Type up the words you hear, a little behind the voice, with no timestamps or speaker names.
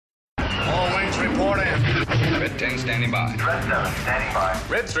report in. Red 10 standing by. Red 7 standing by.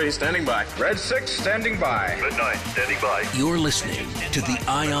 Red 3 standing by. Red 6 standing by. Red 9 standing by. You're listening to the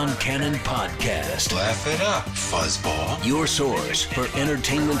Ion Cannon Podcast. Laugh it up, fuzzball. Your source for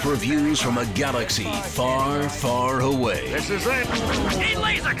entertainment reviews from a galaxy far, far away. This is it. Hey,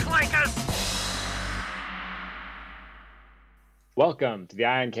 laser clankers! Welcome to the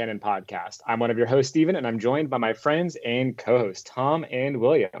Ion Cannon Podcast. I'm one of your hosts, Steven, and I'm joined by my friends and co-hosts, Tom and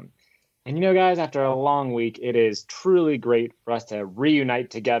William. And you know, guys, after a long week, it is truly great for us to reunite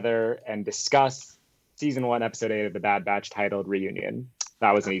together and discuss Season 1, Episode 8 of The Bad Batch, titled Reunion.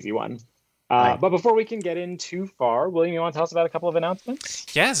 That was an easy one. But before we can get in too far, William, you want to tell us about a couple of announcements?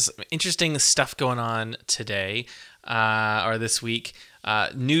 Yes, interesting stuff going on today or this week.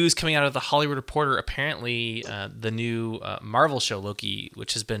 News coming out of the Hollywood Reporter. Apparently, the new Marvel show, Loki,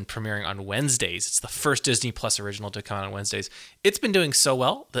 which has been premiering on Wednesdays. It's the first Disney Plus original to come out on Wednesdays. It's been doing so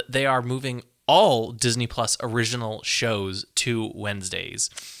well that they are moving all Disney Plus original shows to Wednesdays.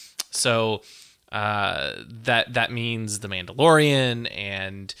 So that means The Mandalorian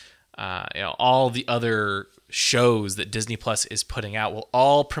and all the other shows that Disney Plus is putting out will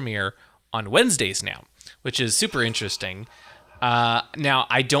all premiere on Wednesdays now, which is super interesting. Now,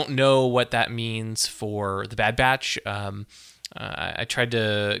 I don't know what that means for The Bad Batch. I tried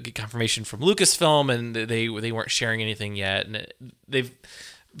to get confirmation from Lucasfilm, and they weren't sharing anything yet. And the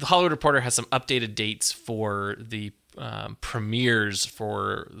Hollywood Reporter has some updated dates for the premieres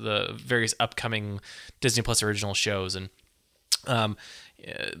for the various upcoming Disney Plus original shows, and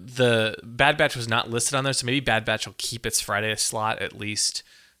the Bad Batch was not listed on there, so maybe Bad Batch will keep its Friday slot at least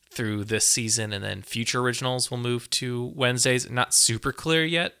through this season, and then future originals will move to Wednesdays. Not super clear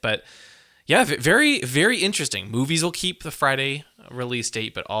yet, but yeah, very, very interesting. Movies will keep the Friday release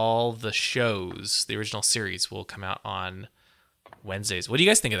date, but all the shows, the original series, will come out on Wednesdays. What do you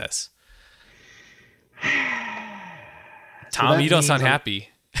guys think of this? Tom, you don't sound happy.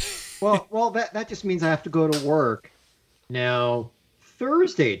 Well, that just means I have to go to work now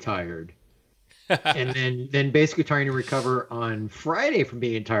Thursday tired. And then basically trying to recover on Friday from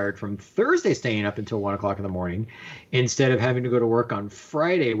being tired from Thursday staying up until 1 o'clock in the morning instead of having to go to work on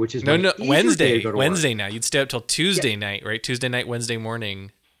Friday, which is Wednesday now. You'd stay up till Tuesday night, right? Tuesday night, Wednesday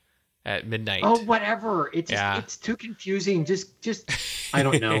morning at midnight. Oh, whatever. It's too confusing. Just I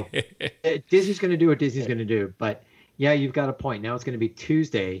don't know. Disney's going to do what Disney's going to do. But yeah, you've got a point. Now it's going to be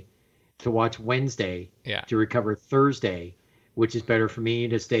Tuesday to watch Wednesday to recover Thursday, which is better for me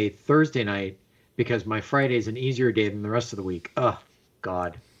to stay Thursday night because my Friday is an easier day than the rest of the week. Oh,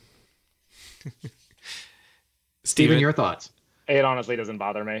 God. Steven, your thoughts? It honestly doesn't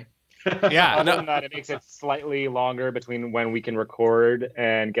bother me. Yeah. Other than that, it makes it slightly longer between when we can record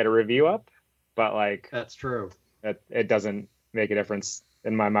and get a review up. But, that's true. It doesn't make a difference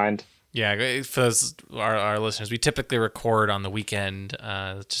in my mind. Yeah, for our listeners, we typically record on the weekend.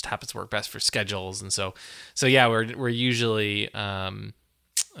 It just happens to work best for schedules, and so yeah, we're usually.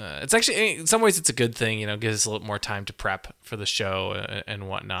 It's actually in some ways it's a good thing, gives us a little more time to prep for the show and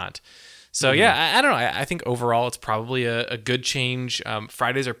whatnot. So yeah, I don't know. I think overall it's probably a good change.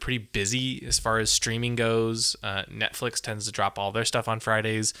 Fridays are pretty busy as far as streaming goes. Netflix tends to drop all their stuff on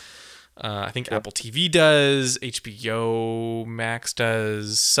Fridays. I think Apple TV does, HBO Max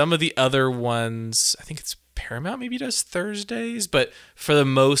does, some of the other ones, I think it's Paramount maybe does Thursdays, but for the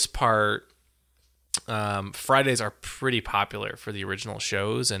most part, Fridays are pretty popular for the original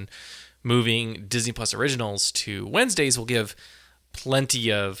shows, and moving Disney Plus originals to Wednesdays will give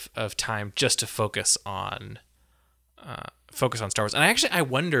plenty of time just to focus on Star Wars. And I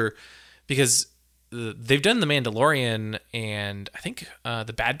wonder, because they've done The Mandalorian, and I think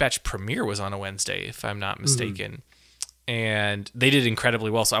the Bad Batch premiere was on a Wednesday, if I'm not mistaken. And they did incredibly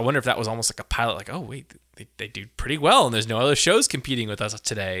well. So I wonder if that was almost like a pilot, like, oh, wait, they do pretty well, and there's no other shows competing with us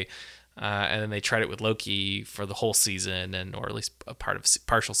today. And then they tried it with Loki for the whole season, or at least a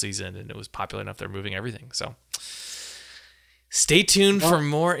partial season, and it was popular enough they're moving everything. So stay tuned for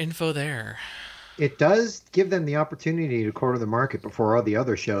more info there. It does give them the opportunity to corner the market before all the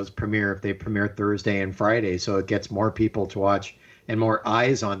other shows premiere, if they premiere Thursday and Friday, so it gets more people to watch and more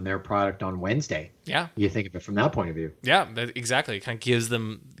eyes on their product on Wednesday. Yeah. You think of it from that point of view. Yeah, exactly. It kind of gives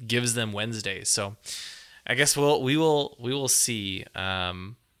them Wednesdays. So I guess we will see.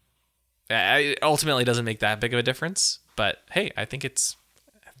 It ultimately doesn't make that big of a difference, but hey, I think it's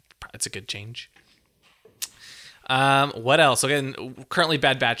a good change. What else? Again, currently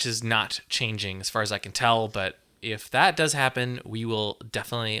Bad Batch is not changing as far as I can tell, but if that does happen, we will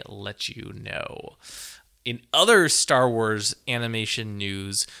definitely let you know. In other Star Wars animation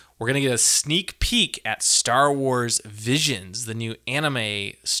news, we're going to get a sneak peek at Star Wars Visions, the new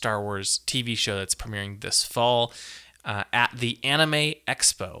anime Star Wars TV show that's premiering this fall at the Anime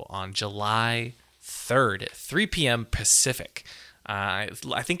Expo on July 3rd at 3 p.m. Pacific. I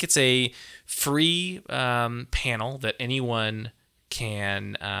think it's a free panel that anyone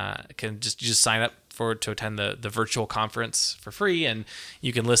can just sign up to attend the virtual conference for free, and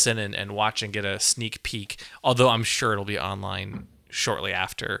you can listen and watch and get a sneak peek, although I'm sure it'll be online shortly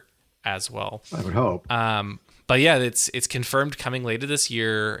after as well. I would hope. But yeah, it's confirmed coming later this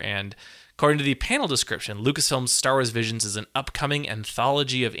year, and according to the panel description, Lucasfilm's Star Wars Visions is an upcoming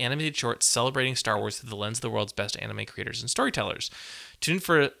anthology of animated shorts celebrating Star Wars through the lens of the world's best anime creators and storytellers. Tune in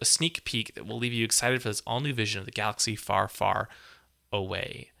for a sneak peek that will leave you excited for this all-new vision of the galaxy far, far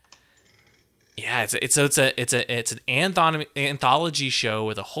away. Yeah, it's an anthology show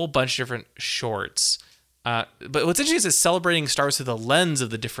with a whole bunch of different shorts. But what's interesting is it's celebrating Star Wars through the lens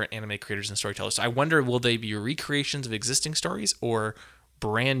of the different anime creators and storytellers. So I wonder, will they be recreations of existing stories or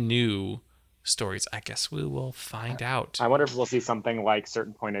brand new stories? I guess we will find out. I wonder if we'll see something like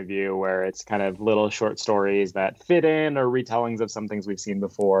Certain Point of View, where it's kind of little short stories that fit in, or retellings of some things we've seen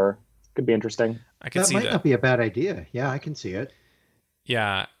before. Could be interesting. I can see that. That might not be a bad idea. Yeah, I can see it.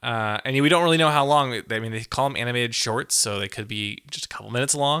 Yeah, and we don't really know how long. I mean, they call them animated shorts, so they could be just a couple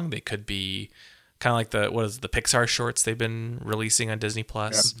minutes long. They could be kind of like the Pixar shorts they've been releasing on Disney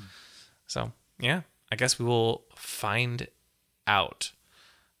Plus. Yeah. So yeah, I guess we will find out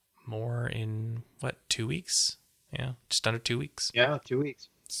more in 2 weeks? Yeah, just under 2 weeks. Yeah, 2 weeks.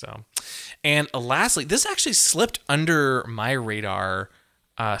 So, and lastly, this actually slipped under my radar.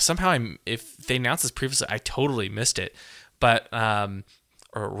 Somehow, if they announced this previously, I totally missed it. But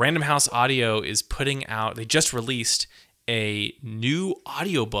Random House Audio is putting out, they just released a new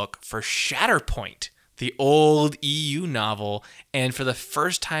audiobook for Shatterpoint, the old EU novel, and for the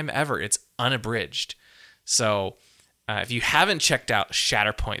first time ever, it's unabridged. So if you haven't checked out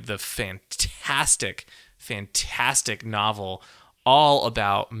Shatterpoint, the fantastic, fantastic novel all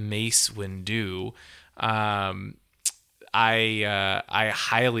about Mace Windu, I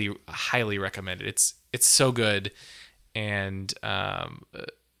highly, highly recommend it. It's so good. And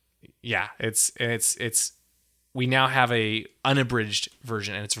yeah, it's we now have a unabridged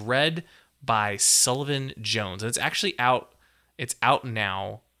version, and it's read by Sullivan Jones, and it's actually out. It's out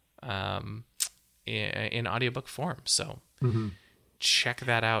now in audiobook form. So check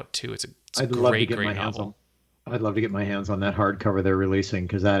that out too. It's a great novel. I'd love to get my hands on that hardcover they're releasing,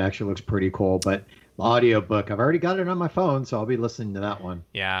 because that actually looks pretty cool. But the audiobook, I've already got it on my phone, so I'll be listening to that one.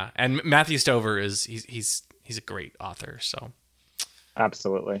 Yeah, and Matthew Stover he's a great author, so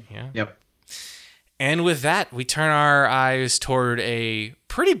absolutely. Yeah. Yep. And with that, we turn our eyes toward a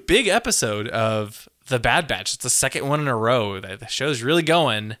pretty big episode of The Bad Batch. It's the second one in a row. The show's really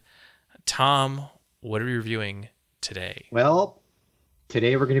going. Tom, what are we reviewing today? Well,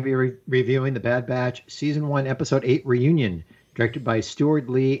 today we're going to be reviewing The Bad Batch Season 1, Episode 8 Reunion, directed by Stuart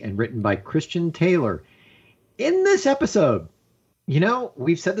Lee and written by Christian Taylor. In this episode,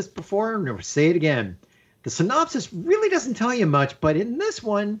 we've said this before and we'll say it again. The synopsis really doesn't tell you much, but in this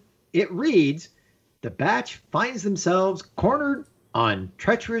one, it reads, the Batch finds themselves cornered on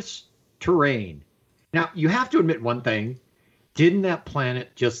treacherous terrain. Now, you have to admit one thing. Didn't that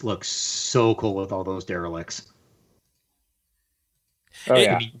planet just look so cool with all those derelicts? Oh,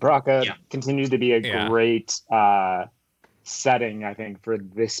 yeah. Bracca continues to be a great setting, I think, for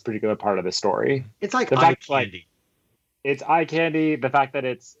this particular part of the story. It's like eye candy. It's eye candy. The fact that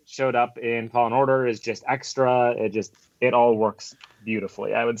it's showed up in Fallen Order is just extra. It all works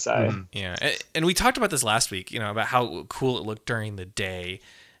beautifully, I would say. Yeah. And we talked about this last week, about how cool it looked during the day.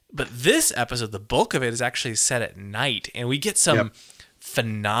 But this episode, the bulk of it is actually set at night, and we get some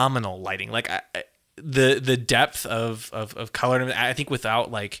phenomenal lighting. Like the depth of color. I think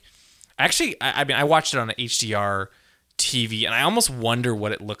without I watched it on an HDR TV, and I almost wonder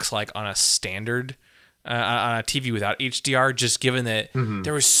what it looks like on a standard on a TV without HDR, just given that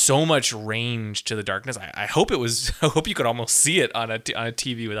there was so much range to the darkness. I hope I hope you could almost see it on a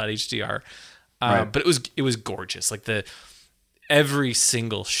TV without HDR. But it was gorgeous. Like every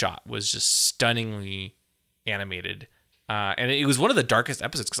single shot was just stunningly animated. And it was one of the darkest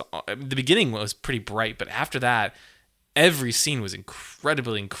episodes, because the beginning was pretty bright, but after that, every scene was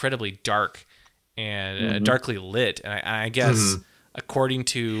incredibly dark and darkly lit. And I guess according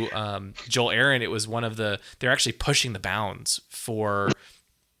to Joel Aaron, it was they're actually pushing the bounds for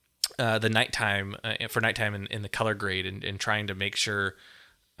the nighttime, in the color grade, and trying to make sure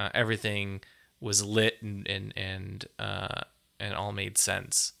everything was lit and all made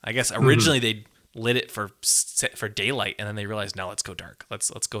sense. I guess originally lit it for daylight, and then they realized, no, let's go dark. Let's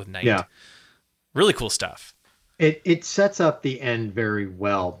go with night. Yeah. Really cool stuff. It sets up the end very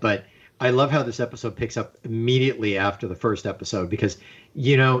well, but I love how this episode picks up immediately after the first episode because,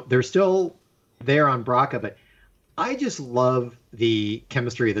 they're still there on Braca, but I just love the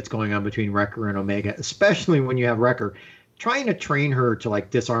chemistry that's going on between Wrecker and Omega, especially when you have Wrecker trying to train her to like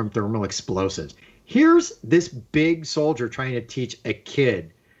disarm thermal explosives. Here's this big soldier trying to teach a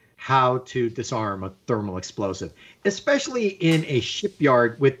kid how to disarm a thermal explosive, especially in a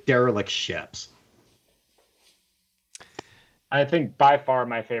shipyard with derelict ships. I think by far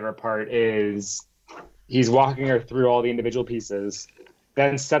my favorite part is he's walking her through all the individual pieces,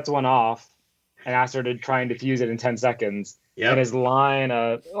 then sets one off and asks her to try and defuse it in 10 seconds. Yep. And his line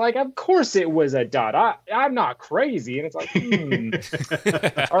of, like, of course it was a dud. I'm not crazy. And it's like,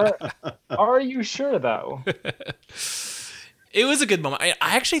 are you sure, though? It was a good moment. I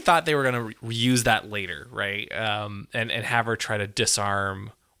actually thought they were going to reuse that later, right? And have her try to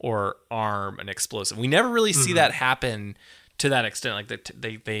disarm or arm an explosive. We never really see that happen to that extent. Like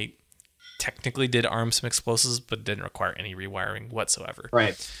they technically did arm some explosives, but didn't require any rewiring whatsoever.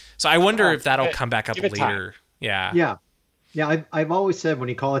 Right. So I wonder if that'll come back up later. Time. Yeah. Yeah. I've always said when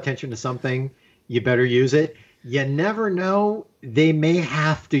you call attention to something, you better use it. You never know. They may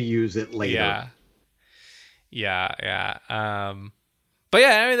have to use it later. Yeah. But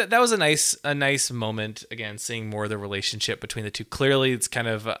yeah, I mean, that was a nice moment. Again, seeing more of the relationship between the two. Clearly, it's kind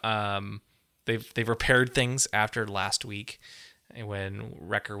of they've repaired things after last week when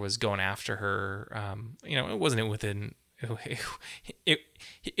Wrecker was going after her. It wasn't within.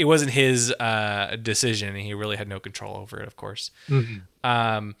 It wasn't his decision. He really had no control over it, of course. Mm-hmm.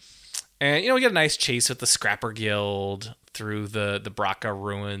 And we get a nice chase with the Scrapper Guild through the Braca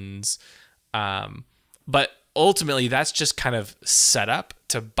ruins. But ultimately, that's just kind of set up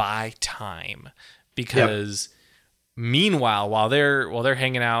to buy time because meanwhile, while they're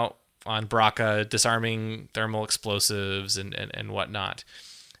hanging out on Braca, disarming thermal explosives and whatnot,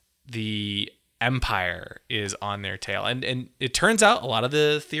 the Empire is on their tail. And it turns out a lot of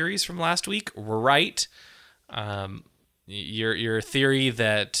the theories from last week were right. Your theory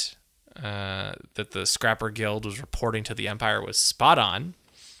that the Scrapper Guild was reporting to the Empire was spot on.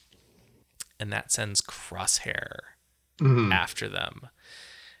 And that sends Crosshair after them.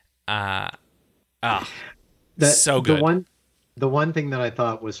 So good. The one thing that I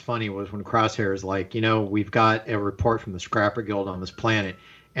thought was funny was when Crosshair is like, we've got a report from the Scrapper Guild on this planet,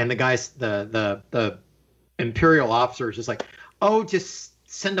 and the guys, the Imperial officer is just like, oh, just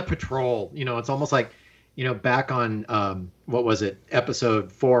send a patrol. It's almost like, back on what was it,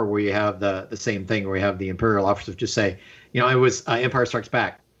 episode 4, where you have the same thing where you have the Imperial officers just say, it was Empire Strikes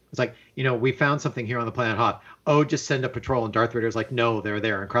Back. It's like, we found something here on the planet Hoth. Oh, just send a patrol. And Darth Vader's like, no, they're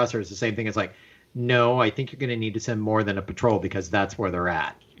there. And Crosshair is the same thing. It's like, no, I think you're going to need to send more than a patrol because that's where they're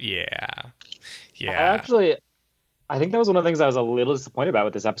at. Yeah. I think that was one of the things I was a little disappointed about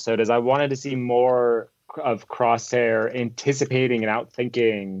with this episode is I wanted to see more of Crosshair anticipating and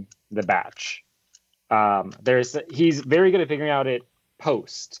outthinking the batch. He's very good at figuring out it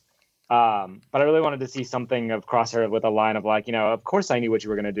post. But I really wanted to see something of Crosshair with a line of like, of course I knew what you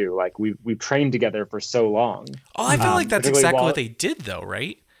were going to do. Like we've trained together for so long. Oh, I feel like that's exactly what they did though,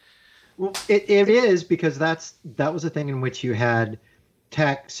 right? Well, it is because that was a thing in which you had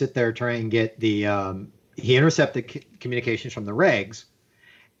Tech sit there trying to get the, he intercepted communications from the regs.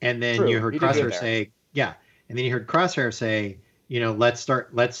 And then you heard Crosshair say, and then you heard Crosshair say,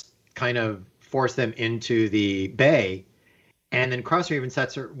 let's kind of force them into the bay. And then Crosshair even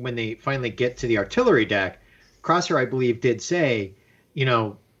sets her, when they finally get to the artillery deck, Crosshair, I believe, did say,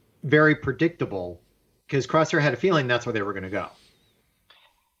 very predictable, because Crosshair had a feeling that's where they were going to go.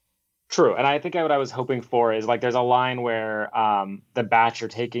 True. And I think what I was hoping for is like there's a line where the batch are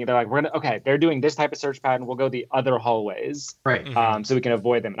taking, they're like, they're doing this type of search pattern. We'll go the other hallways. Right. So we can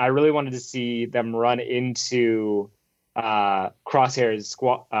avoid them. And I really wanted to see them run into Crosshair's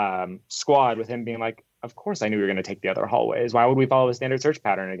squad with him being like, of course I knew you were going to take the other hallways. Why would we follow a standard search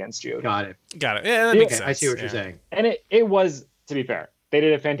pattern against you? Got it. Yeah, that makes sense. I see what you're saying. And it was, to be fair, they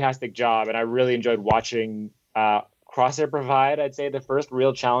did a fantastic job. And I really enjoyed watching Crosshair provide, I'd say, the first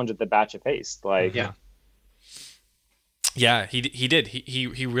real challenge that the batch have faced. Yeah, he did.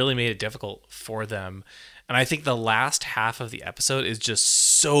 He really made it difficult for them. And I think the last half of the episode is just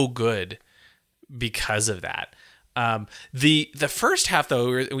so good because of that. The first half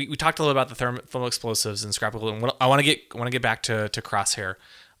though, we talked a little about the thermal explosives and Scrapper Guild, and I want to get back to Crosshair,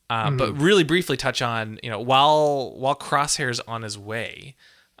 but really briefly touch on while Crosshair's on his way,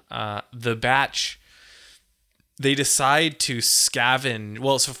 the batch, they decide to scavenge.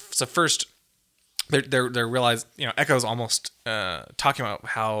 Well, so first they're realized, Echo's almost talking about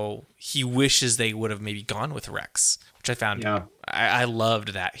how he wishes they would have maybe gone with Rex, which I found, I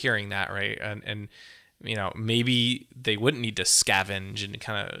loved that, hearing that, right? And maybe they wouldn't need to scavenge and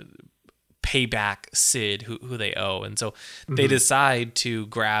kind of pay back Sid who they owe. And so they decide to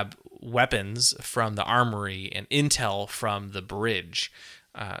grab weapons from the armory and intel from the bridge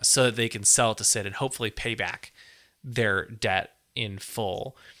so that they can sell it to Sid and hopefully pay back their debt in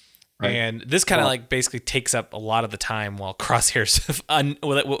full. Right. And this kind of basically takes up a lot of the time while Crosshair's,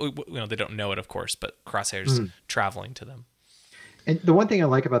 they don't know it, of course, but Crosshair's traveling to them. And the one thing I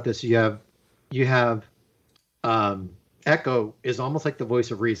like about this, you have Echo is almost like the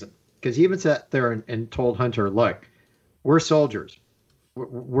voice of reason, because he even sat there and told Hunter, look, we're soldiers.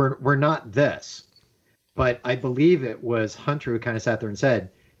 We're not this. But I believe it was Hunter who kind of sat there and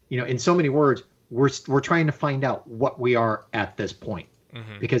said, in so many words, we're trying to find out what we are at this point.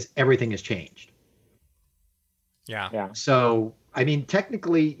 Because everything has changed. Yeah. So, I mean,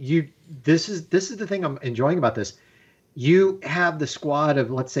 technically, this is the thing I'm enjoying about this. You have the squad of,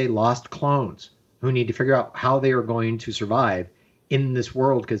 let's say, lost clones who need to figure out how they are going to survive in this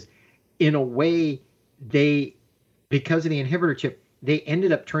world. Because, in a way, because of the inhibitor chip, they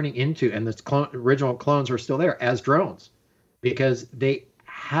ended up turning into, and the original clones were still there as drones, because they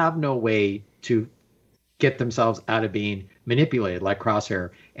have no way to get themselves out of being manipulated like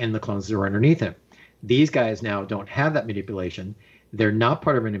Crosshair and the clones that are underneath him. These guys now don't have that manipulation. They're not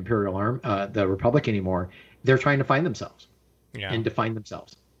part of an Imperial arm, the Republic anymore. They're trying to find themselves and define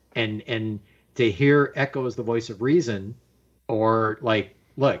themselves. And to hear Echo as the voice of reason, or like,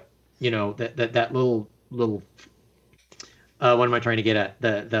 look, that little what am I trying to get at?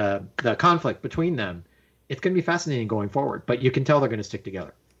 The conflict between them. It's going to be fascinating going forward, but you can tell they're going to stick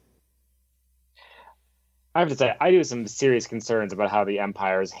together. I have to say, I do have some serious concerns about how the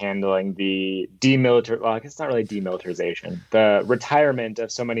Empire is handling the I guess it's not really demilitarization, the retirement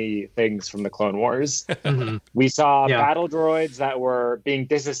of so many things from the Clone Wars. We saw battle droids that were being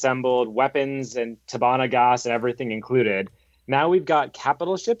disassembled, weapons and Tabana gas and everything included. Now we've got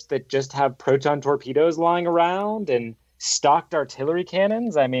capital ships that just have proton torpedoes lying around and stocked artillery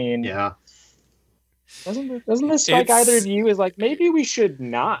cannons. I mean, doesn't this strike either of you as like, maybe we should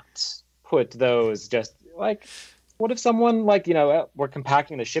not put those just... Like, what if someone we're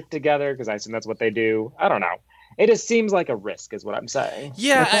compacting the ship together, because I assume that's what they do. I don't know. It just seems like a risk, is what I'm saying.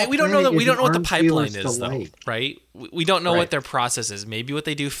 Yeah, we don't know that. We don't know what the pipeline is, though, right? We don't know what their process is. Maybe what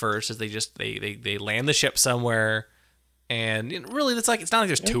they do first is they land the ship somewhere, and really, it's not like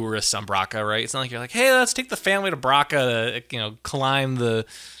there's tourists on Bracca, right? It's not like you're like, hey, let's take the family to Bracca to climb the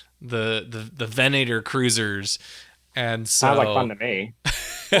Venator cruisers. And so, sounds like fun to me.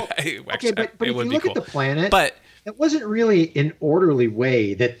 Well, okay, but if you look at the planet, it wasn't really an orderly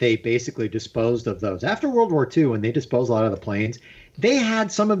way that they basically disposed of those. After World War II, when they disposed a lot of the planes, they had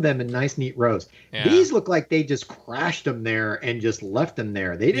some of them in nice, neat rows. Yeah. These look like they just crashed them there and just left them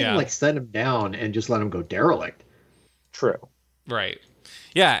there. They didn't set them down and just let them go derelict. True. Right.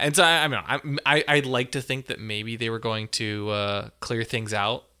 Yeah, and so I'd like to think that maybe they were going to clear things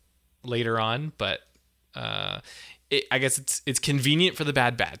out later on, but I guess it's convenient for the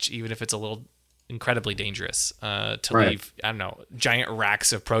Bad Batch, even if it's a little incredibly dangerous to leave, I don't know, giant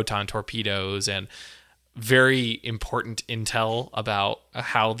racks of proton torpedoes and very important intel about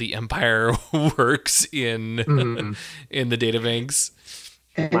how the Empire works in the databanks.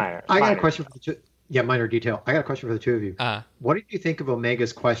 I got a question for the two. Yeah, minor detail. I got a question for the two of you. What did you think of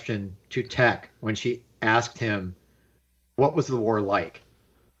Omega's question to Tech when she asked him, what was the war like?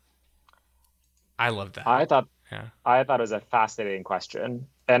 I loved that. I thought it was a fascinating question.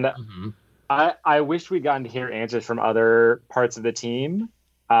 And I wish we'd gotten to hear answers from other parts of the team.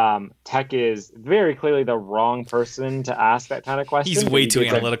 Tech is very clearly the wrong person to ask that kind of question. He's way too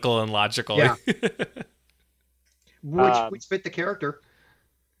analytical and logical. Yeah. which fit the character.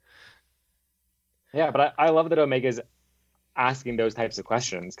 Yeah, but I love that Omega's asking those types of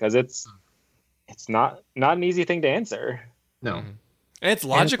questions, because it's not an easy thing to answer. No. And it's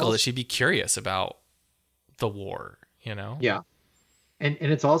logical that she'd be curious about the war, Yeah. And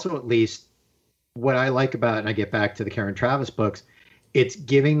it's also, at least what I like about it, and I get back to the Karen Traviss books, it's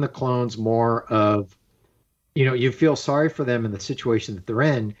giving the clones more of, you feel sorry for them in the situation that they're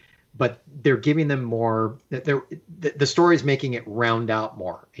in, but they're giving them more, the story's making it round out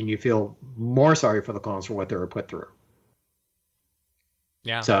more, and you feel more sorry for the clones for what they were put through.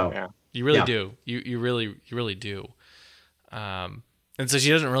 Yeah. So you really do. You really do. And so she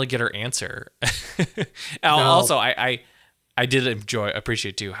doesn't really get her answer. Also, I did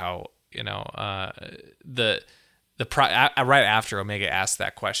appreciate too how the right after Omega asks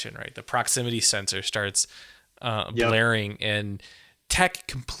that question, right, the proximity sensor starts blaring, and Tech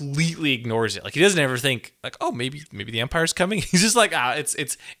completely ignores it. Like, he doesn't ever think like, oh, maybe the Empire's coming. He's just like,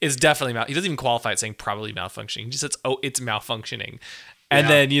 it's definitely he doesn't even qualify it, saying probably malfunctioning. He just says, oh, it's malfunctioning. And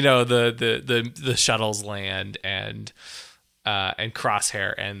then, the shuttles land, and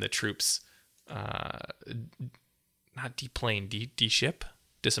Crosshair and the troops not deplane, de-ship,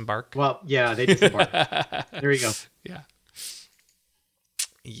 disembark. Well, yeah, they disembark. There you go.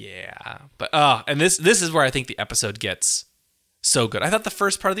 Yeah. But and this is where I think the episode gets so good. I thought the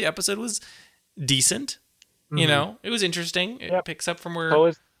first part of the episode was decent. Mm-hmm. It was interesting. It picks up from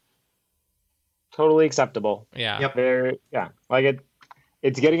where totally acceptable. Yeah. Yep. Like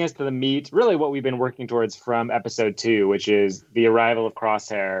it's getting us to the meat, really what we've been working towards from episode 2, which is the arrival of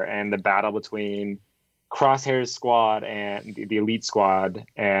Crosshair and the battle between Crosshair's squad and the Elite Squad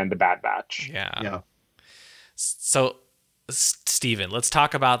and the Bad Batch. Yeah. So, Steven, let's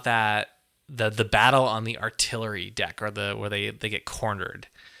talk about that. The battle on the artillery deck, or where they get cornered.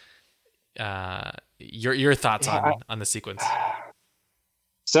 Your thoughts on the sequence?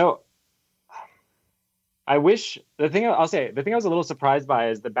 So, I wish the thing I was a little surprised by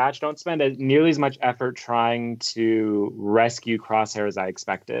is the Batch don't spend nearly as much effort trying to rescue Crosshair as I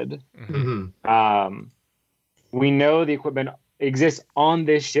expected. Mm-hmm. We know the equipment exists on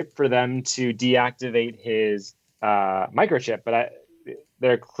this ship for them to deactivate his microchip, but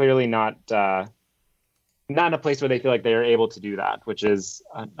they're clearly not in a place where they feel like they are able to do that, which is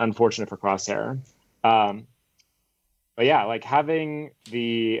unfortunate for Crosshair. But yeah, like having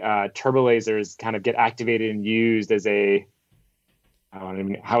the turbo lasers kind of get activated and used as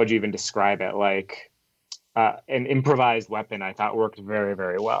how would you even describe it? Like an improvised weapon, I thought worked very,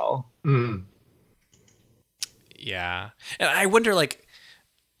 very well. Mm. Yeah. And I wonder, like,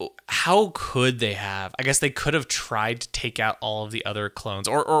 how could they have? I guess they could have tried to take out all of the other clones,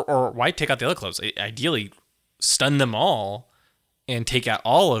 or why take out the other clones? Ideally, stun them all and take out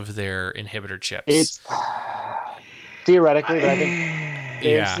all of their inhibitor chips. It's theoretically, but I think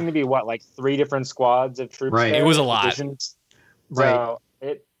there seem to be like 3 different squads of troops. Right, it was a lot. So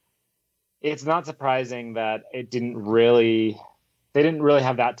it's not surprising that they didn't really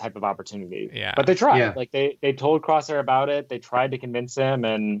have that type of opportunity. Yeah. But they tried. Yeah. Like they told Crosshair about it. They tried to convince him,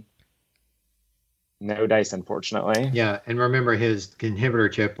 and no dice, unfortunately. Yeah, and remember his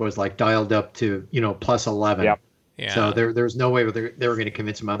inhibitor chip was like dialed up to plus 11. Yep. Yeah. So there's no way they were going to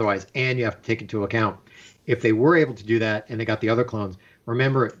convince him otherwise. And you have to take into account, if they were able to do that and they got the other clones,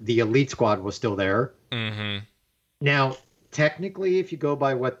 remember the Elite Squad was still there. Mm-hmm. Now, technically, if you go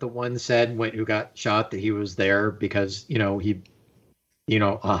by what the one said who got shot, that he was there because he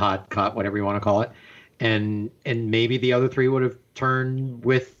a hot caught, whatever you want to call it, and maybe the other 3 would have turned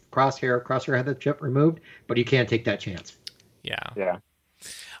with Crosshair. Crosshair had the chip removed, but you can't take that chance. Yeah.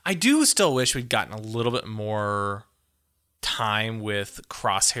 I do still wish we'd gotten a little bit more time with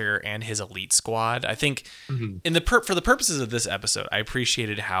Crosshair and his Elite Squad. I think for the purposes of this episode, I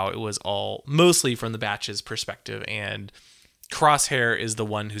appreciated how it was all mostly from the Batch's perspective, and Crosshair is the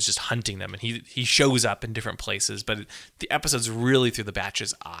one who's just hunting them, and he shows up in different places, but the episode's really through the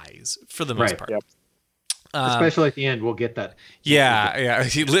Batch's eyes for the most part. Yep. Especially at the end, we'll get that. Yeah.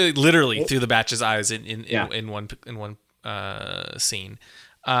 He literally through the Batch's eyes in one scene.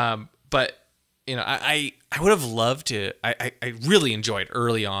 But I would have loved to. I really enjoyed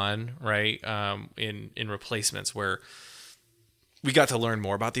early on, right? In Replacements, where we got to learn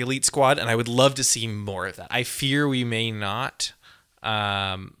more about the Elite Squad, and I would love to see more of that. I fear we may not,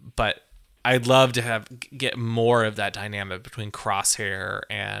 but I'd love to get more of that dynamic between Crosshair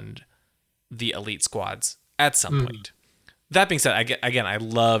and the Elite Squads at some point. That being said, I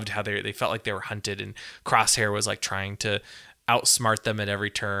loved how they felt like they were hunted, and Crosshair was like trying to outsmart them at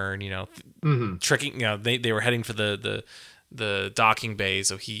every turn. Tricking. They were heading for the docking bay,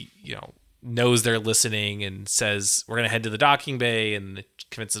 so he knows they're listening and says, we're going to head to the docking bay, and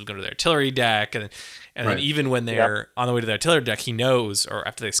convinces them to go to the artillery deck. And then even when they're on the way to the artillery deck, he knows, or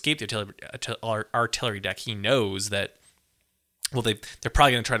after they escape the artillery deck, he knows that, well, they're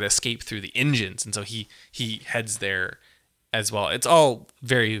probably going to try to escape through the engines. And so he heads there as well. It's all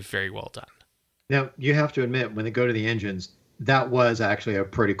very, very well done. Now, you have to admit, when they go to the engines, that was actually a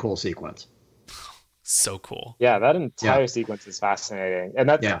pretty cool sequence. So cool. Yeah, that entire sequence is fascinating. And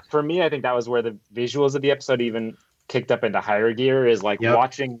that's for me, I think that was where the visuals of the episode even kicked up into higher gear, is like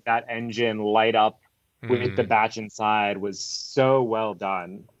watching that engine light up with the Batch inside was so well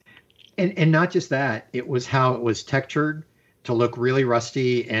done. And not just that, it was how it was textured to look really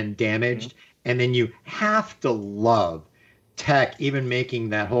rusty and damaged. And then you have to love Tech even making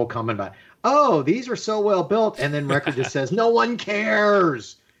that whole comment about, oh, these are so well built, and then Wrecker just says, no one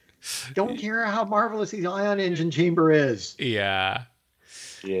cares. Don't care how marvelous the ion engine chamber is. Yeah.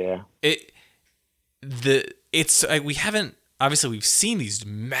 Yeah. We haven't, obviously we've seen these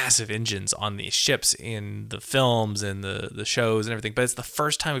massive engines on these ships in the films and the shows and everything, but it's the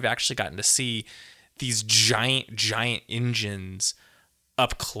first time we've actually gotten to see these giant engines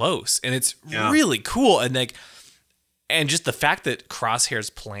up close, and it's really cool. And and just the fact that Crosshair's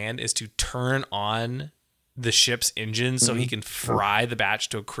plan is to turn on the ship's engine so he can fry the batch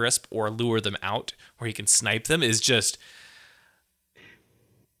to a crisp or lure them out where he can snipe them is just,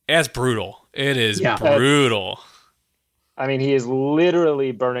 it's brutal. It is brutal. I mean, he is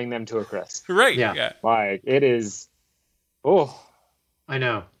literally burning them to a crisp. Right. Yeah. Like, it is. Oh, I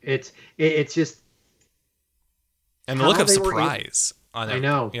know. It's just. And the look of surprise on it. I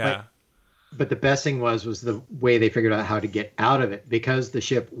know. Yeah. But the best thing was the way they figured out how to get out of it, because the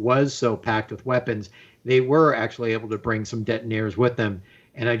ship was so packed with weapons. They were actually able to bring some detonators with them.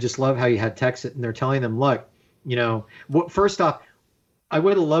 And I just love how you had Tech sitting there telling them, look, first off, I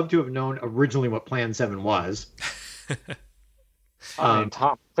would have loved to have known originally what Plan 7 was. I mean,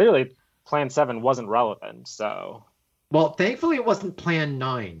 Tom, clearly Plan 7 wasn't relevant, so. Well, thankfully it wasn't Plan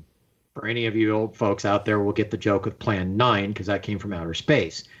 9. For any of you old folks out there, we'll get the joke with Plan 9 because that came from outer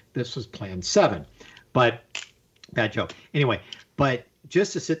space. This was Plan 7. But, bad joke. Anyway, but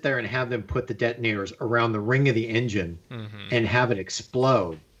just to sit there and have them put the detonators around the ring of the engine and have it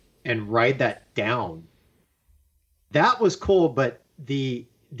explode and ride that down, that was cool. But the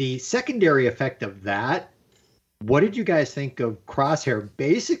secondary effect of that, what did you guys think of Crosshair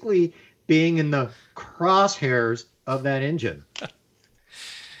basically being in the crosshairs of that engine?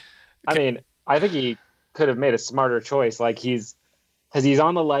 I mean, I think he could have made a smarter choice. Like, he's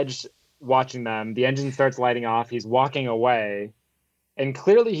on the ledge watching them. The engine starts lighting off. He's walking away. And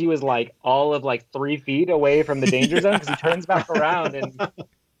clearly he was like all of 3 feet away from the danger zone, because he turns back around and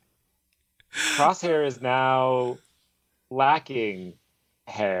Crosshair is now lacking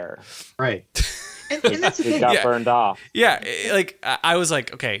hair. Right. And that's the thing. It got burned off. Yeah. Like, I was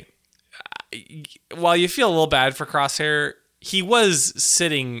like, okay, while you feel a little bad for Crosshair, he was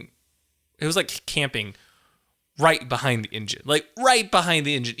sitting, it was like camping right behind the engine,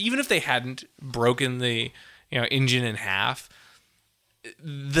 even if they hadn't broken the engine in half,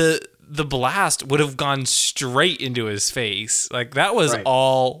 the blast would have gone straight into his face. Like, that was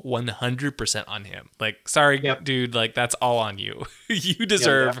all 100% on him. Like, sorry, dude, like, that's all on you. You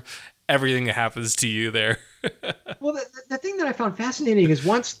deserve everything that happens to you there. Well, the thing that I found fascinating is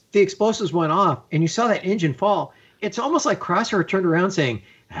once the explosives went off and you saw that engine fall, it's almost like Crosshair turned around saying,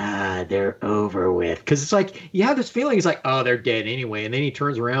 they're over with. Because it's like, you have this feeling, it's like, oh, they're dead anyway. And then he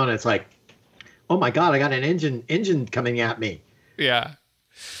turns around and it's like, oh my God, I got an engine coming at me. Yeah.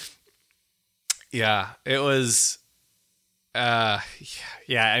 Yeah. It was, I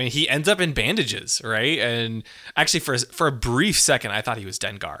mean, he ends up in bandages, right? And actually for a brief second, I thought he was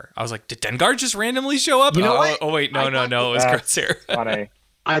Dengar. I was like, did Dengar just randomly show up? You know what? Oh wait, no, it was Crosshair. Funny.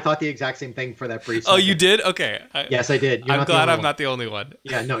 I thought the exact same thing for that brief second. Oh, you did? Okay. Yes, I did. I'm glad I'm not the only one.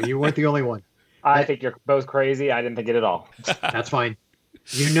 Yeah, no, you weren't the only one. I think you're both crazy. I didn't think it at all. That's fine.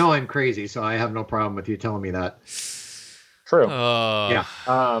 You know I'm crazy, so I have no problem with you telling me that. True. Yeah.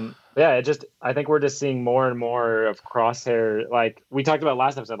 I think we're just seeing more and more of Crosshair. Like we talked about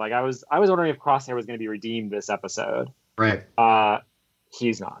last episode. Like I was wondering if Crosshair was going to be redeemed this episode. Right.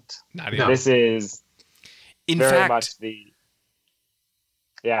 He's not. Not even. This is in very fact much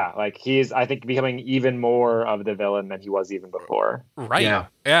like he is, I think, becoming even more of the villain than he was even before. Right. Yeah.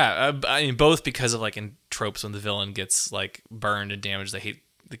 I mean, both because of like in tropes when the villain gets like burned and damaged, they hate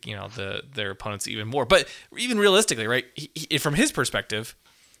their opponents even more. But even realistically, right? He, from his perspective,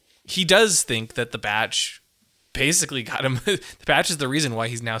 he does think that the batch basically got him. The batch is the reason why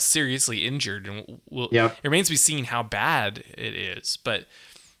he's now seriously injured, and it remains to be seen how bad it is. But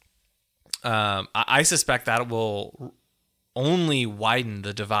I suspect that will only widen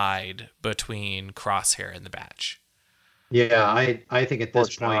the divide between Crosshair and the batch. Yeah, I think at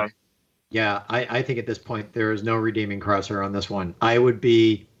this point, I think at this point there is no redeeming Crosshair on this one. I would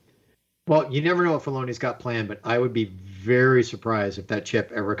be, well, you never know what Filoni's got planned, but I would be very surprised if that chip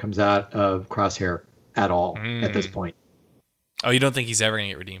ever comes out of Crosshair at all at this point. Oh, you don't think he's ever going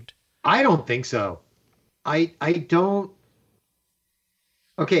to get redeemed? I don't think so. I don't.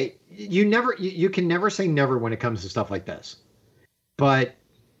 Okay, you can never say never when it comes to stuff like this. But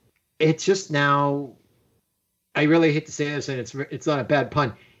it's just now, I really hate to say this, and it's not a bad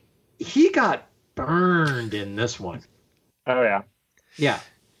pun. He got burned in this one. Oh yeah. Yeah.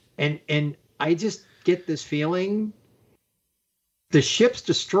 And I just get this feeling the ship's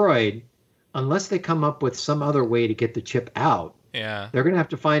destroyed, unless they come up with some other way to get the chip out. Yeah. They're going to have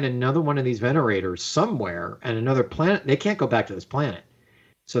to find another one of these venerators somewhere and another planet. They can't go back to this planet.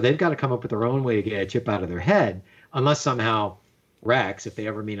 So they've got to come up with their own way to get a chip out of their head, unless somehow Rex, if they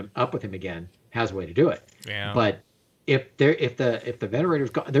ever meet up with him again, has a way to do it. Yeah. But if the venerator's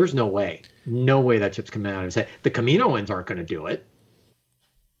gone, there's no way that chip's coming out of his head. The Kaminoans aren't going to do it.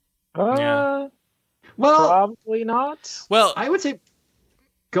 Yeah. Well, probably not. Well, I would say,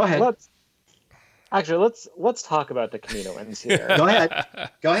 go ahead. Let's talk about the Kaminoans here. Go ahead.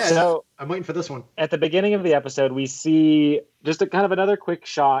 So, I'm waiting for this one. At the beginning of the episode, we see just a kind of another quick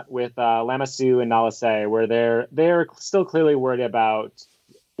shot with Lamassu and Nala Se, where they're still clearly worried about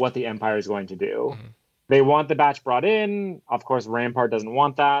what the Empire is going to do. Mm-hmm. They want the batch brought in. Of course, Rampart doesn't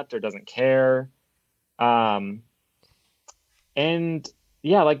want that or doesn't care. And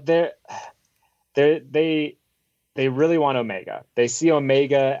yeah, like they really want Omega. They see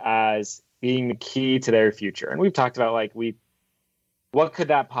Omega as being the key to their future. And we've talked about what could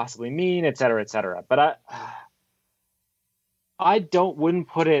that possibly mean, et cetera, et cetera. But I wouldn't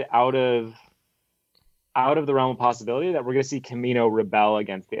put it out of the realm of possibility that we're going to see Kamino rebel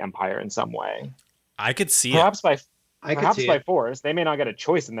against the Empire in some way. I could see perhaps it. Perhaps by force. They may not get a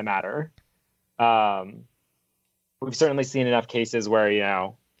choice in the matter. We've certainly seen enough cases where,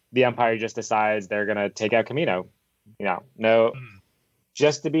 the Empire just decides they're going to take out Kamino.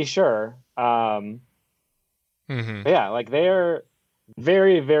 Just to be sure. Yeah, they're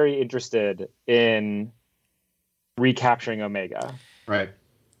very, very interested in recapturing Omega. Right.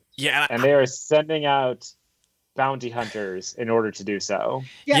 Yeah. And they are sending out bounty hunters in order to do so.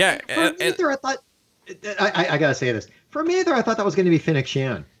 Yeah. For me, I thought, I got to say this. For me, I thought that was going to be Fennec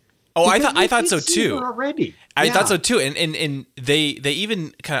Shand. Oh, I thought so too. Already. I thought so too, and they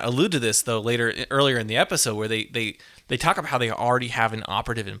even kind of allude to this though earlier in the episode where they talk about how they already have an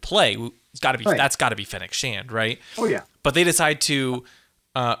operative in play. It's got to be that's got to be Fennec Shand, right? Oh yeah. But they decide to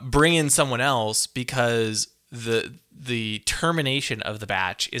bring in someone else because the termination of the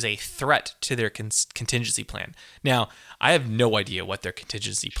batch is a threat to their contingency plan. Now, I have no idea what their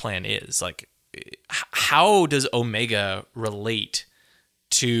contingency plan is. Like, how does Omega relate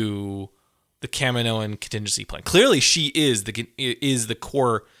to the Kaminoan contingency plan? Clearly, she is the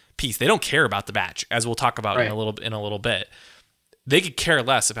core piece. They don't care about the batch, as we'll talk about in a little bit. They could care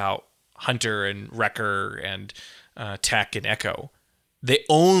less about Hunter and Wrecker and Tech and Echo. They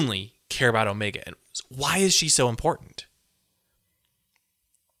only care about Omega. And why is she so important?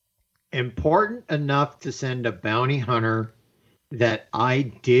 Important enough to send a bounty hunter that I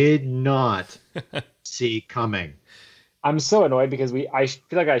did not see coming. I'm so annoyed because I feel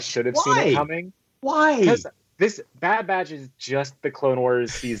like I should have seen it coming. Why? Because this Bad Batch is just the Clone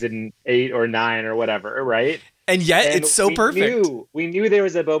Wars season 8 or 9 or whatever, right? And yet it's so perfect. We knew there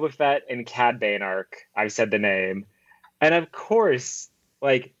was a Boba Fett and Cad Bane arc. I said the name. And of course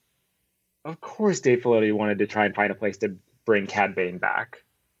Dave Filoni wanted to try and find a place to bring Cad Bane back.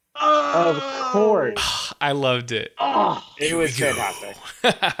 Of course. I loved it. Oh, it was fantastic.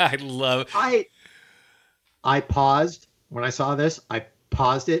 I paused when I saw this. I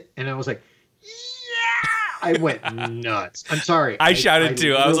paused it and I was like, yeah! I went nuts. I'm sorry. I shouted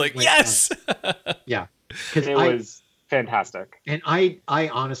too. I was like, yes! Yeah. It was fantastic. And I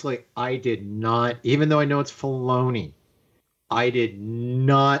honestly, I did not, even though I know it's Filoni, I did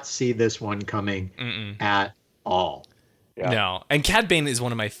not see this one coming at all. Yeah. No. And Cad Bane is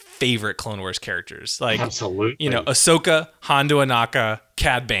one of my favorite Clone Wars characters. Absolutely. Ahsoka, Hondo Anaka,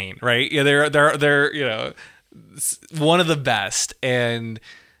 Cad Bane, right? Yeah, they're one of the best. And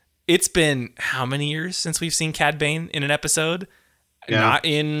it's been how many years since we've seen Cad Bane in an episode? Yeah. Not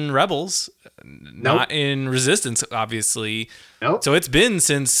in Rebels, not in Resistance, obviously. Nope. So it's been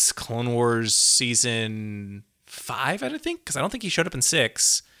since Clone Wars season 5, I think, because I don't think he showed up in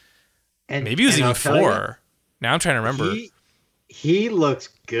 6. And maybe it was even 4. Now I'm trying to remember. He looks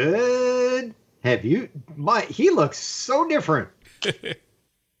good. He looks so different.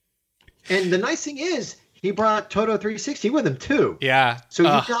 And the nice thing is, he brought Toto 360 with him too. Yeah. So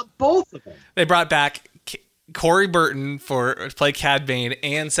you got both of them. They brought back Corey Burton to play Cad Bane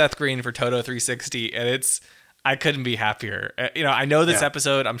and Seth Green for Toto 360, and I couldn't be happier. I know this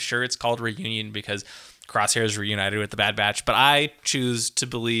episode, I'm sure it's called Reunion because Crosshair is reunited with the Bad Batch, but I choose to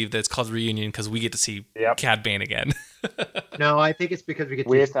believe that it's called Reunion because we get to see Cad Bane again. No, I think it's because we get to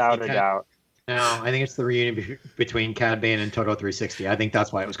without a doubt. No, I think it's the reunion between Cad Bane and Toto 360. I think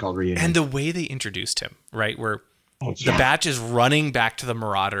that's why it was called Reunion. And the way they introduced him, right, where the Batch is running back to the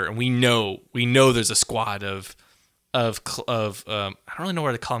Marauder, and we know there's a squad of I don't really know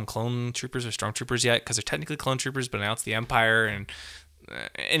where to call them clone troopers or stormtroopers yet, because they're technically clone troopers, but now it's the Empire. And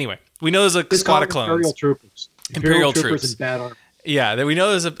anyway, we know there's a squad of clones. Imperial troopers. Imperial troops. In bad armor. Yeah, we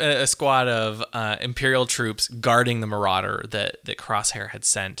know there's a squad of Imperial troops guarding the Marauder that Crosshair had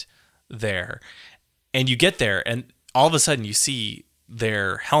sent there. And you get there, and all of a sudden you see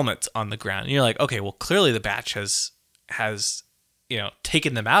their helmets on the ground. And you're like, okay, well, clearly the batch has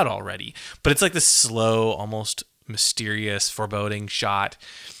taken them out already. But it's like this slow, almost mysterious, foreboding shot.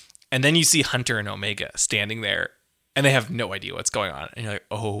 And then you see Hunter and Omega standing there, and they have no idea what's going on. And you're like,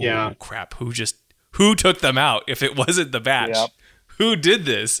 oh, crap, who took them out if it wasn't the batch? Yep. Who did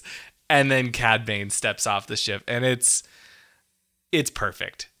this? And then Cad Bane steps off the ship, and it's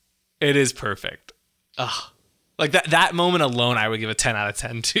perfect. It is perfect. Ugh. Like that moment alone, I would give a 10 out of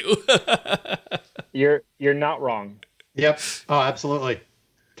 10 to. You're not wrong. Yep. Oh, absolutely.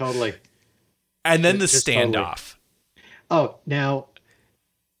 Totally. And then the standoff. Totally. Oh, now,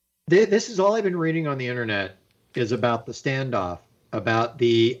 this is all I've been reading on the internet is about the standoff, about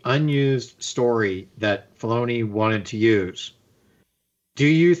the unused story that Filoni wanted to use. Do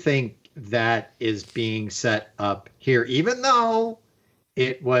you think that is being set up here, even though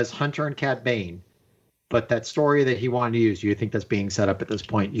it was Hunter and Cad Bane, but that story that he wanted to use, do you think that's being set up at this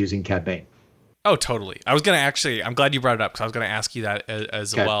point using Cad Bane? Oh, totally. I'm glad you brought it up, because I was going to ask you that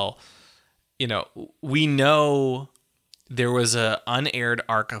as well. We know there was a unaired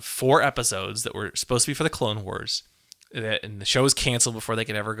arc of 4 episodes that were supposed to be for the Clone Wars, and the show was canceled before they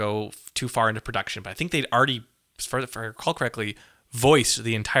could ever go too far into production. But I think they'd already, if I recall correctly, voiced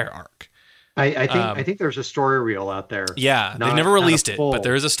the entire arc. I think there's a story reel out there. Yeah, they've never released it, but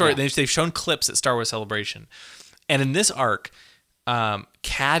there is a story. Yeah. They've shown clips at Star Wars Celebration. And in this arc,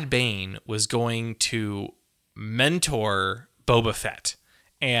 Cad Bane was going to mentor Boba Fett.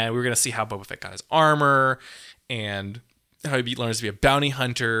 And we were going to see how Boba Fett got his armor and how he learns to be a bounty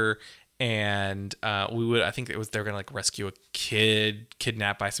hunter. And I think they were going to like rescue a kid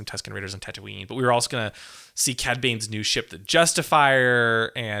kidnapped by some Tusken Raiders on Tatooine. But we were also going to see Cad Bane's new ship, the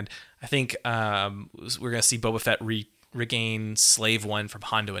Justifier. And I think we're going to see Boba Fett regain Slave One from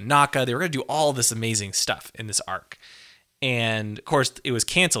Hondo and Naka. They were going to do all this amazing stuff in this arc. And of course, it was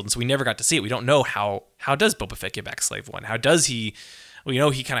canceled, and so we never got to see it. We don't know how does Boba Fett get back Slave One? How does he? We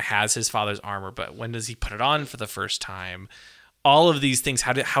know he kind of has his father's armor, but when does he put it on for the first time? All of these things.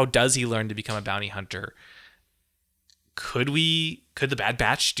 How does he learn to become a bounty hunter? Could the Bad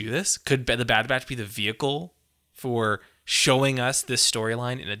Batch do this? Could the Bad Batch be the vehicle for showing us this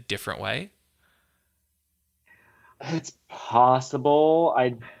storyline in a different way? It's possible.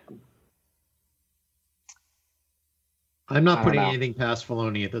 I'm not putting anything past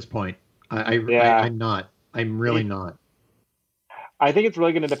Filoni at this point. I'm not. I'm really not. I think it's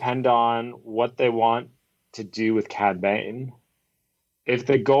really going to depend on what they want to do with Cad Bane. If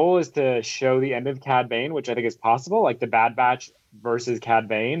the goal is to show the end of Cad Bane, which I think is possible, like the Bad Batch versus Cad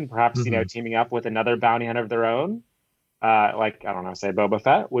Bane, perhaps teaming up with another bounty hunter of their own, like I don't know, say Boba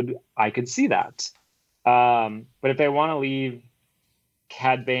Fett, I could see that. But if they want to leave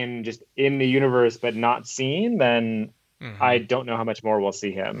Cad Bane just in the universe but not seen, then I don't know how much more we'll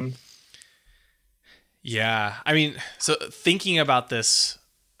see him. Yeah, I mean, so thinking about this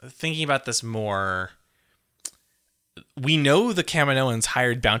more, we know the Kaminoans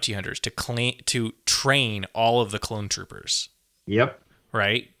hired bounty hunters to train all of the clone troopers. Yep.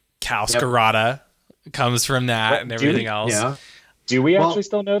 Right? Cal Skirata comes from that and everything else. Yeah. Do we actually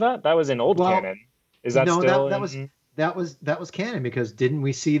still know that? That was in old canon. Is that still? That was canon, because didn't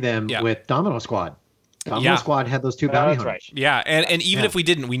we see them with Domino Squad? Domino Squad had those 2 bounty hunters. Right. Yeah, and even if we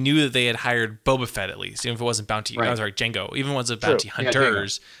didn't, we knew that they had hired Boba Fett at least, even if it wasn't bounty. Right. I was right, Jango. Even was it bounty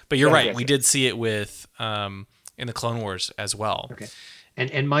hunters. But you're right, we did see it with in the Clone Wars as well. Okay,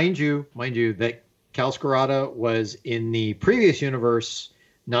 and mind you, that Cal Skirata was in the previous universe,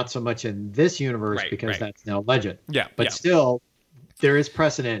 not so much in this universe because that's now legend. Yeah, but still, there is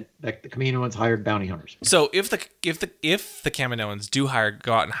precedent that the Kaminoans hired bounty hunters. So if the Kaminoans do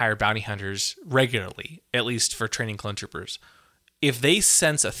go out and hire bounty hunters regularly, at least for training clone troopers, if they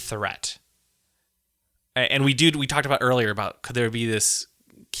sense a threat, and we talked about earlier about could there be this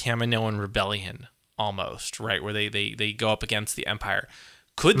Kaminoan rebellion almost, right, where they go up against the Empire,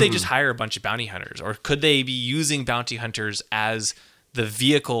 could they just hire a bunch of bounty hunters, or could they be using bounty hunters as the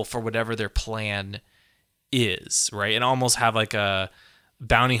vehicle for whatever their plan is, right? And almost have like a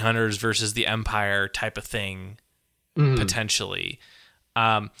bounty hunters versus the Empire type of thing, potentially,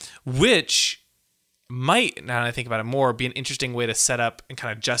 which might, now that I think about it more, be an interesting way to set up and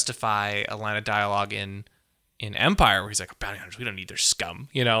kind of justify a line of dialogue in Empire where he's like, bounty hunters, we don't need their scum,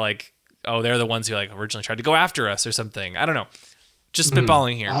 like oh, they're the ones who like originally tried to go after us or something. I don't know. Just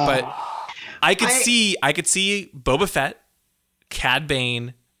spitballing here, but I could see Boba Fett, Cad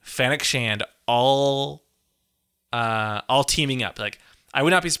Bane, Fennec Shand all teaming up. Like, I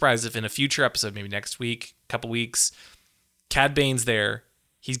would not be surprised if in a future episode, maybe next week, couple weeks, Cad Bane's there.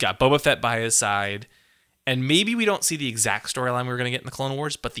 He's got Boba Fett by his side, and maybe we don't see the exact storyline we were going to get in the Clone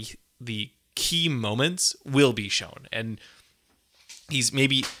Wars, but the key moments will be shown, and he's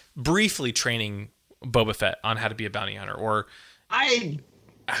maybe briefly training Boba Fett on how to be a bounty hunter, or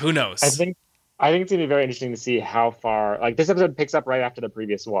who knows? I think it's gonna be very interesting to see how far, like, this episode picks up right after the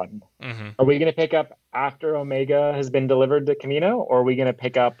previous one. Mm-hmm. Are we gonna pick up after Omega has been delivered to Kamino, or are we gonna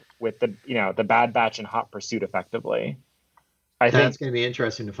pick up with the Bad Batch and Hot Pursuit effectively? I think that's gonna be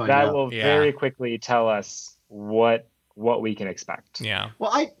interesting to find out. That will very quickly tell us what we can expect. Yeah.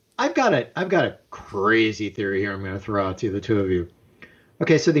 Well, I've got a crazy theory here. I'm going to throw out to the two of you.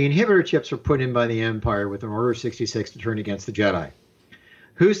 Okay, so the inhibitor chips were put in by the Empire with an Order 66 to turn against the Jedi.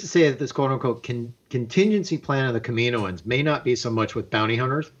 Who's to say that this quote-unquote contingency plan of the Kaminoans may not be so much with bounty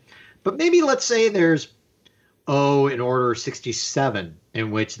hunters, but maybe let's say there's an Order 67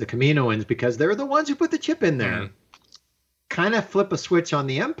 in which the Kaminoans, because they're the ones who put the chip in there, kind of flip a switch on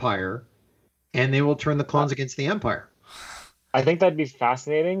the Empire, and they will turn the clones against the Empire. I think that'd be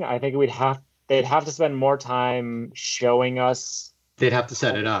fascinating. I think they'd have to spend more time showing us. They'd have to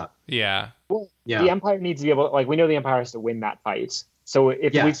set it up. Yeah. Well, the Empire needs to be able, like, we know the Empire has to win that fight. So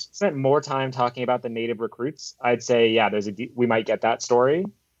if we spent more time talking about the native recruits, I'd say, we might get that story.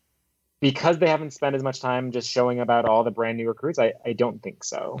 Because they haven't spent as much time just showing about all the brand new recruits, I don't think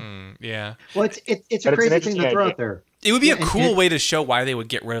so. Yeah. Well, it's a crazy thing to throw out there. It would be a cool way to show why they would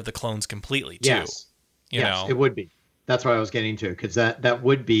get rid of the clones completely, too. Yes. It would be. That's what I was getting to, because that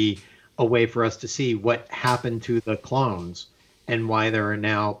would be a way for us to see what happened to the clones and why there are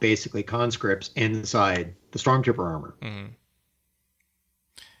now basically conscripts inside the Stormtrooper armor. Mm-hmm.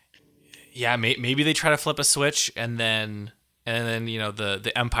 Yeah, maybe they try to flip a switch and then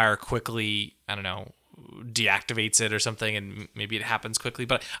the Empire quickly, I don't know, deactivates it or something, and maybe it happens quickly.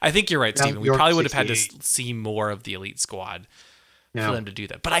 But I think you're right, Stephen. We probably would have had to see more of the Elite Squad for them to do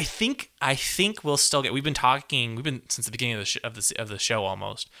that. But I think we'll still get. We've been since the beginning of the show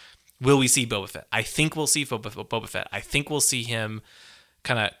almost. Will we see Boba Fett? I think we'll see Boba Fett. I think we'll see him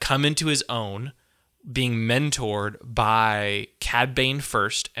kind of come into his own, being mentored by Cad Bane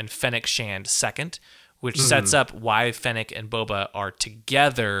first and Fennec Shand second, which sets up why Fennec and Boba are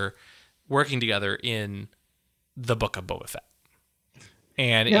together, working together in the Book of Boba Fett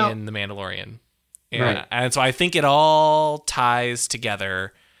and in The Mandalorian. And so I think it all ties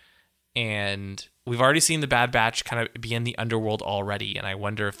together, and we've already seen the Bad Batch kind of be in the underworld already, and I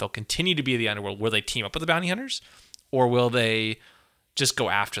wonder if they'll continue to be in the underworld. Will they team up with the bounty hunters, or will they just go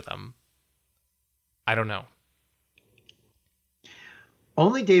after them? I don't know.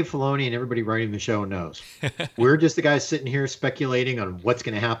 Only Dave Filoni and everybody writing the show knows. We're just the guys sitting here speculating on what's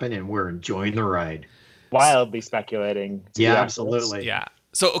going to happen, and we're enjoying the ride. Wildly speculating. Yeah, absolutely. Yeah.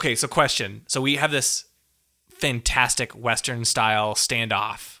 So question. So we have this fantastic Western-style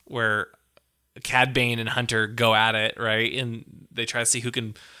standoff where Cad Bane and Hunter go at it, right? And they try to see who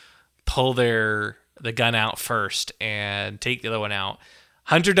can pull the gun out first and take the other one out.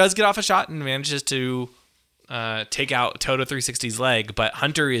 Hunter does get off a shot and manages to take out Toto 360's leg, but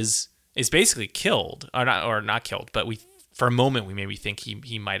Hunter is basically killed, or not killed, but for a moment we maybe think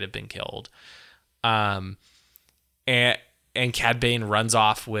he might have been killed. And Cad Bane runs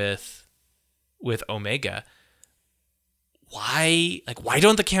off with Omega. Why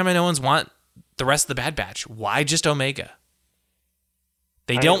don't the Kaminoans want the rest of the Bad Batch? Why just Omega?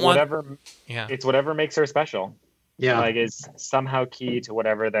 They don't want whatever. Yeah, it's whatever makes her special. Yeah, like is somehow key to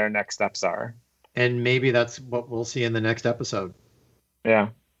whatever their next steps are. And maybe that's what we'll see in the next episode. Yeah,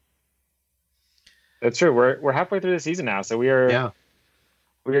 that's true. We're halfway through the season now, so we are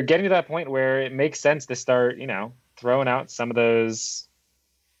getting to that point where it makes sense to start, throwing out some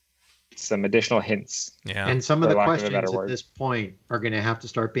additional hints. Yeah, and some of the questions at this point are going to have to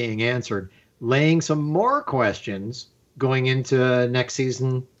start being answered, laying some more questions going into next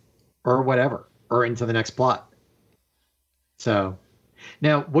season or whatever, or into the next plot. So.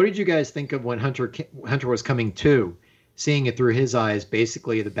 Now, what did you guys think of when Hunter was coming to, seeing it through his eyes,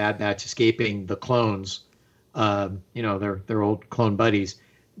 basically the Bad Batch escaping the clones, their old clone buddies,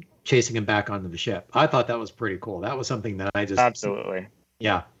 chasing him back onto the ship? I thought that was pretty cool. That was something that I just... Absolutely.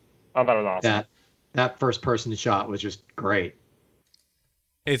 Yeah. Oh, that was awesome. That first person shot was just great.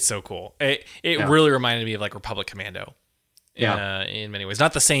 It's so cool. It really reminded me of like Republic Commando. In many ways.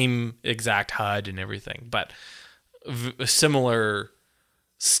 Not the same exact HUD and everything, but similar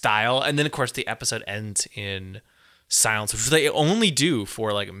style. And then of course the episode ends in silence, which they only do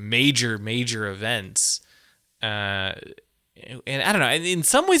for like major events. And I don't know, in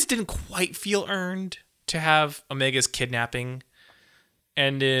some ways it didn't quite feel earned to have Omega's kidnapping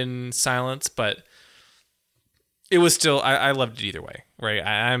end in silence, but it was still, I loved it either way, right?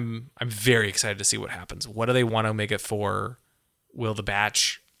 I'm very excited to see what happens. What do they want Omega for? Will the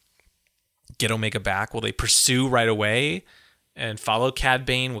Batch get Omega back? Will they pursue right away and follow Cad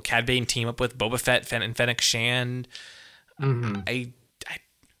Bane? Will Cad Bane team up with Boba Fett and Fennec Shand? I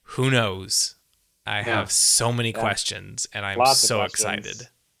who knows? I have so many questions, and I'm so excited.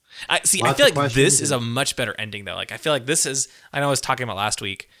 I feel like this is a much better ending, though. Like, I feel like this is, I know I was talking about last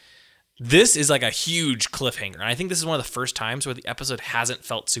week, this is like a huge cliffhanger. And I think this is one of the first times where the episode hasn't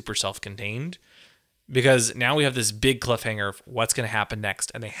felt super self-contained, because now we have this big cliffhanger of what's going to happen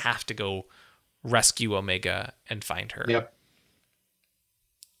next, and they have to go rescue Omega and find her. Yep.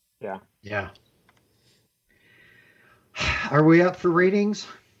 Yeah. Are we up for ratings?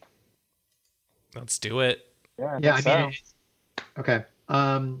 Let's do it. Yeah, I mean, okay.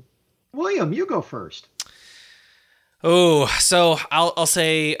 William, you go first. Oh, so I'll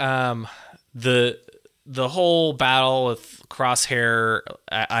say the whole battle with Crosshair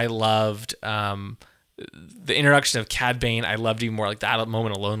I loved. The introduction of Cad Bane I loved even more. Like, that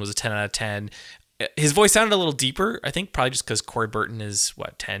moment alone was a 10 out of 10. His voice sounded a little deeper, I think, probably just because Corey Burton is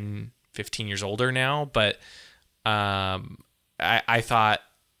 10, 15 years older now, but I thought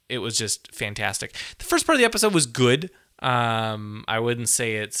it was just fantastic. The first part of the episode was good. I wouldn't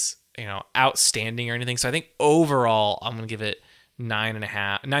say it's, outstanding or anything. So I think overall I'm going to give it 9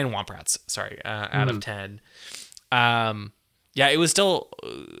 Womp Rats, out of 10. Yeah, it was still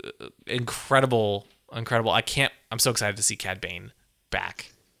incredible. I'm so excited to see Cad Bane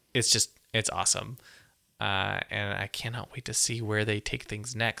back. It's awesome. And I cannot wait to see where they take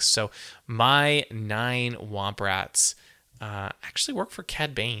things next. So my 9 Womp Rats actually work for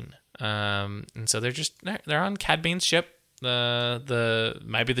Cad Bane. And so they're on Cad Bane's ship. The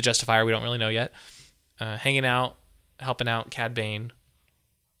might be the Justifier, we don't really know yet. Hanging out, helping out Cad Bane.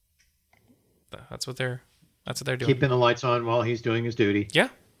 That's what they're doing. Keeping the lights on while he's doing his duty. Yeah.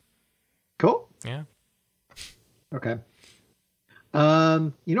 Cool. Yeah. Okay.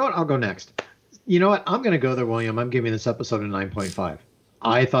 You know what? I'll go next. You know what? I'm going to go there, William. I'm giving this episode a 9.5.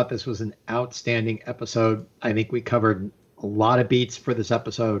 I thought this was an outstanding episode. I think we covered a lot of beats for this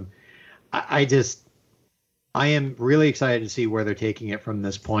episode. I am really excited to see where they're taking it from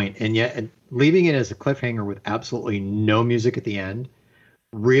this point. And yet leaving it as a cliffhanger with absolutely no music at the end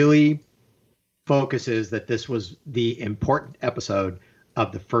really focuses that this was the important episode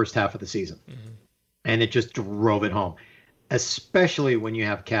of the first half of the season. Mm-hmm. And it just drove it home, especially when you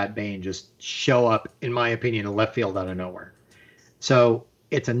have Cad Bane just show up, in my opinion, in left field out of nowhere. So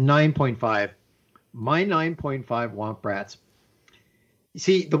it's a 9.5. My 9.5 Womp Rats. You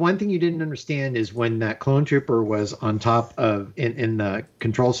see, the one thing you didn't understand is when that clone trooper was on top of, in the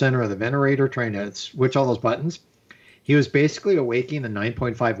control center of the Venerator trying to switch all those buttons, he was basically awakening the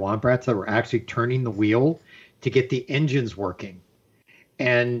 9.5 Womp Rats that were actually turning the wheel to get the engines working.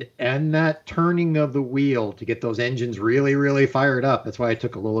 And that turning of the wheel to get those engines really, really fired up, that's why it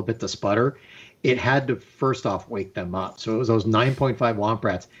took a little bit to sputter. It had to first off wake them up. So it was those 9.5 Womp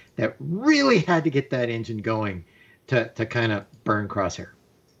Rats that really had to get that engine going to kind of burn Crosshair.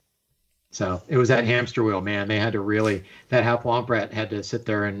 So it was that hamster wheel, man. They had to really, that half Womp Rat had to sit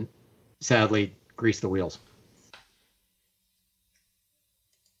there and sadly grease the wheels.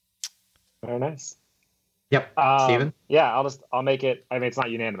 Very nice. Yep. Steven? Yeah, I'll make it. I mean, it's not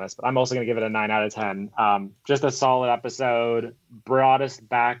unanimous, but I'm also going to give it a 9 out of 10. Just a solid episode, brought us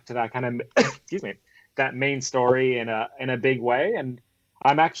back to that kind of, excuse me, that main story in a big way. And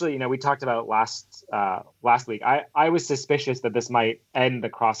I'm actually, we talked about last week. I was suspicious that this might end the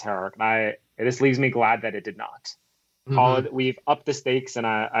Crosshair arc, and this leaves me glad that it did not. Mm-hmm. We've upped the stakes, and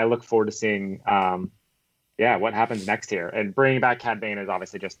I look forward to seeing, what happens next here. And bringing back Cad Bane is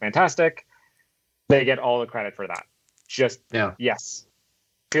obviously just fantastic. They get all the credit for that. Yes.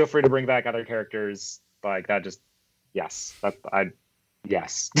 Feel free to bring back other characters like that. Yes.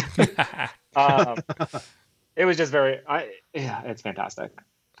 It was just it's fantastic.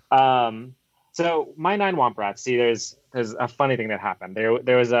 So my 9 Womp Rats. See, there's a funny thing that happened.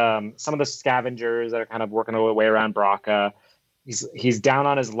 There was some of the scavengers that are kind of working their way around Braca. He's down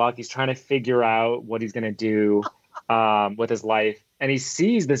on his luck. He's trying to figure out what he's gonna do with his life, and he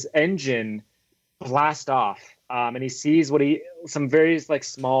sees this engine blast off, and he sees some very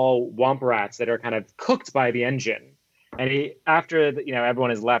small Womp Rats that are kind of cooked by the engine. And after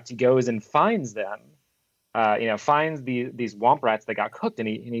everyone has left, he goes and finds them, finds these womp rats that got cooked, and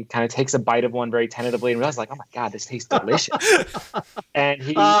he kind of takes a bite of one very tentatively and realizes, like, oh my God, this tastes delicious. And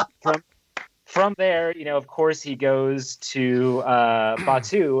he from there, of course, he goes to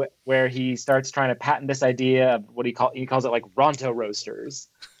Batuu, where he starts trying to patent this idea of what he calls it like Ronto roasters.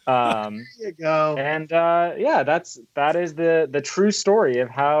 There you go. And that is the true story of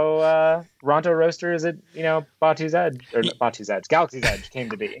how Ronto roasters at Batuu's Edge, Galaxy's Edge came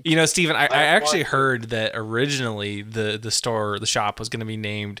to be. Steven, I actually heard that originally the shop was going to be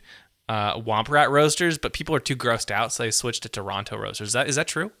named Womp Rat Roasters, but people are too grossed out, so they switched it to Ronto Roasters. Is that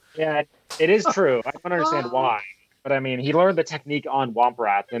true? Yeah, it is true. I don't understand why. But I mean, he learned the technique on Womp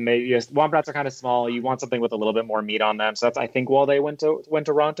Rat, and Womp Rats are kind of small. You want something with a little bit more meat on them, so that's I think why they went to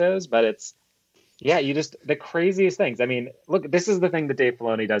Rontos. But it's the craziest things. I mean, look, this is the thing that Dave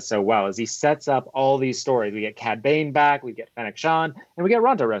Filoni does so well is he sets up all these stories. We get Cad Bane back, we get Fennec Shand, and we get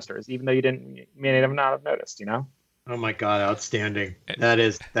Ronto roasters, even though you may not have noticed. Oh my God, outstanding! That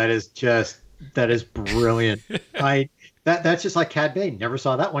is brilliant. That's just like Cad Bane. Never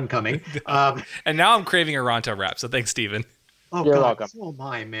saw that one coming. And now I'm craving a Ronto wrap. So thanks, Steven. Oh, You're God, welcome. So am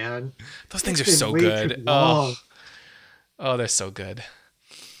I, man. Those things are so good. Oh, they're so good.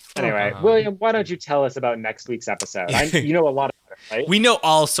 Anyway, William, why don't you tell us about next week's episode? You know a lot about it, right? We know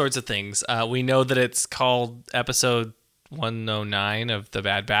all sorts of things. We know that it's called episode 109 of The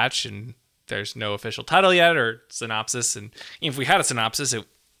Bad Batch, and there's no official title yet or synopsis. And if we had a synopsis,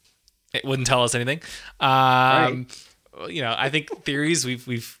 it wouldn't tell us anything. Right. I think theories.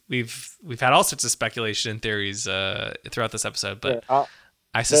 We've had all sorts of speculation and theories throughout this episode, but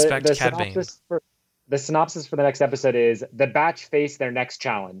I suspect Cad Bane. The synopsis for the next episode is the Batch face their next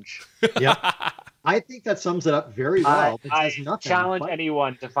challenge. Yeah, I think that sums it up very well. I challenge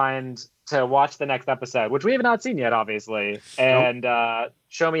anyone to watch the next episode, which we have not seen yet, obviously, and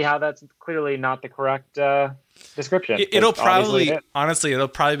show me how that's clearly not the correct description. It'll probably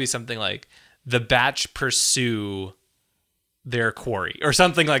be something like the Batch pursue their quarry or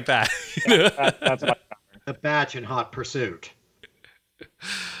something like that. That's what the Batch in hot pursuit.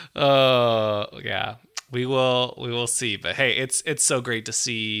 Yeah, we will see. But hey, it's so great to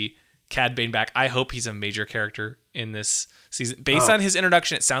see Cad Bane back. I hope he's a major character in this season. Based on his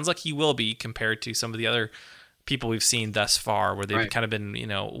introduction, it sounds like he will be compared to some of the other people we've seen thus far, where they've kind of been,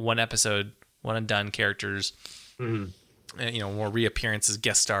 one episode, one and done characters, and, more reappearances,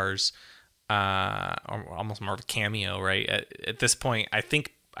 guest stars, or almost more of a cameo, right? At this point, I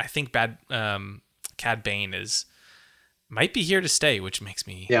think Cad Bane might be here to stay, which makes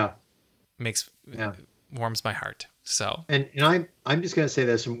me warms my heart. So and I'm just gonna say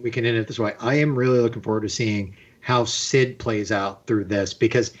this, and we can end it this way. I am really looking forward to seeing how Sid plays out through this,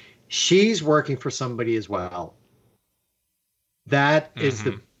 because she's working for somebody as well. That is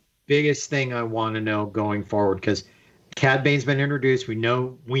the biggest thing I want to know going forward, because Cad Bane's been introduced. We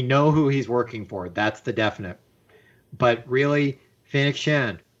know who he's working for. That's the definite. But really, Fennec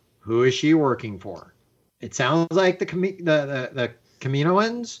Shand, who is she working for? It sounds like the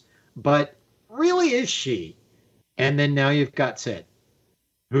Kaminoans, but really is she? And then now you've got Sid.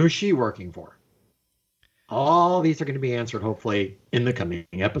 Who's she working for? All these are going to be answered, hopefully, in the coming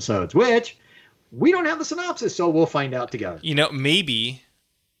episodes, which we don't have the synopsis, so we'll find out together. Maybe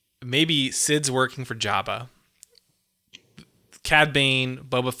Sid's working for Jabba. Cad Bane,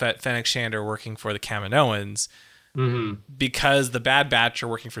 Boba Fett, Fennec Shand are working for the Kaminoans, because the Bad Batch are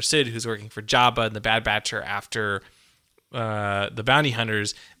working for Sid, who's working for Jabba, and the Bad Batch are after the bounty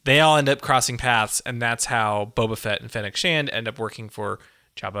hunters. They all end up crossing paths, and that's how Boba Fett and Fennec Shand end up working for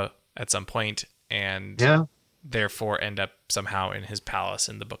Jabba at some point, and therefore end up somehow in his palace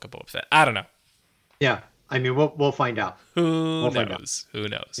in the Book of Boba Fett. I don't know. Yeah, I mean, we'll find out. Who knows? Who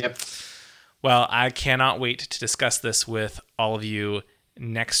knows? Yep. Well, I cannot wait to discuss this with all of you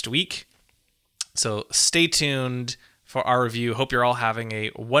next week. So stay tuned for our review. Hope you're all having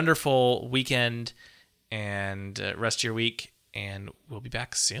a wonderful weekend and rest of your week. And we'll be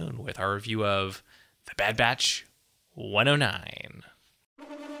back soon with our review of The Bad Batch 109.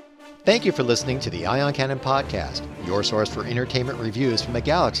 Thank you for listening to the Ion Cannon Podcast, your source for entertainment reviews from a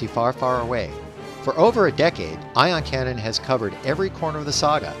galaxy far, far away. For over a decade, Ion Cannon has covered every corner of the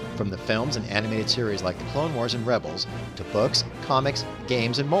saga, from the films and animated series like The Clone Wars and Rebels, to books, comics,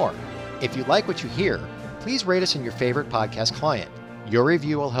 games, and more. If you like what you hear, please rate us in your favorite podcast client. Your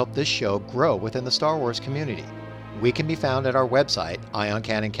review will help this show grow within the Star Wars community. We can be found at our website,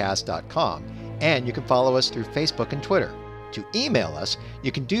 ioncanoncast.com, and you can follow us through Facebook and Twitter. To email us,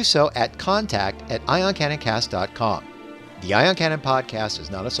 you can do so at contact@ioncanoncast.com. The Ion Cannon Podcast is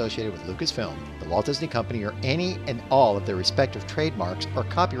not associated with Lucasfilm, the Walt Disney Company, or any and all of their respective trademarks or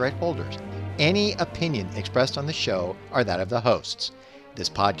copyright holders. Any opinion expressed on the show are that of the hosts. This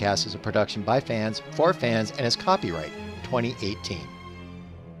podcast is a production by fans, for fans, and is copyright 2018.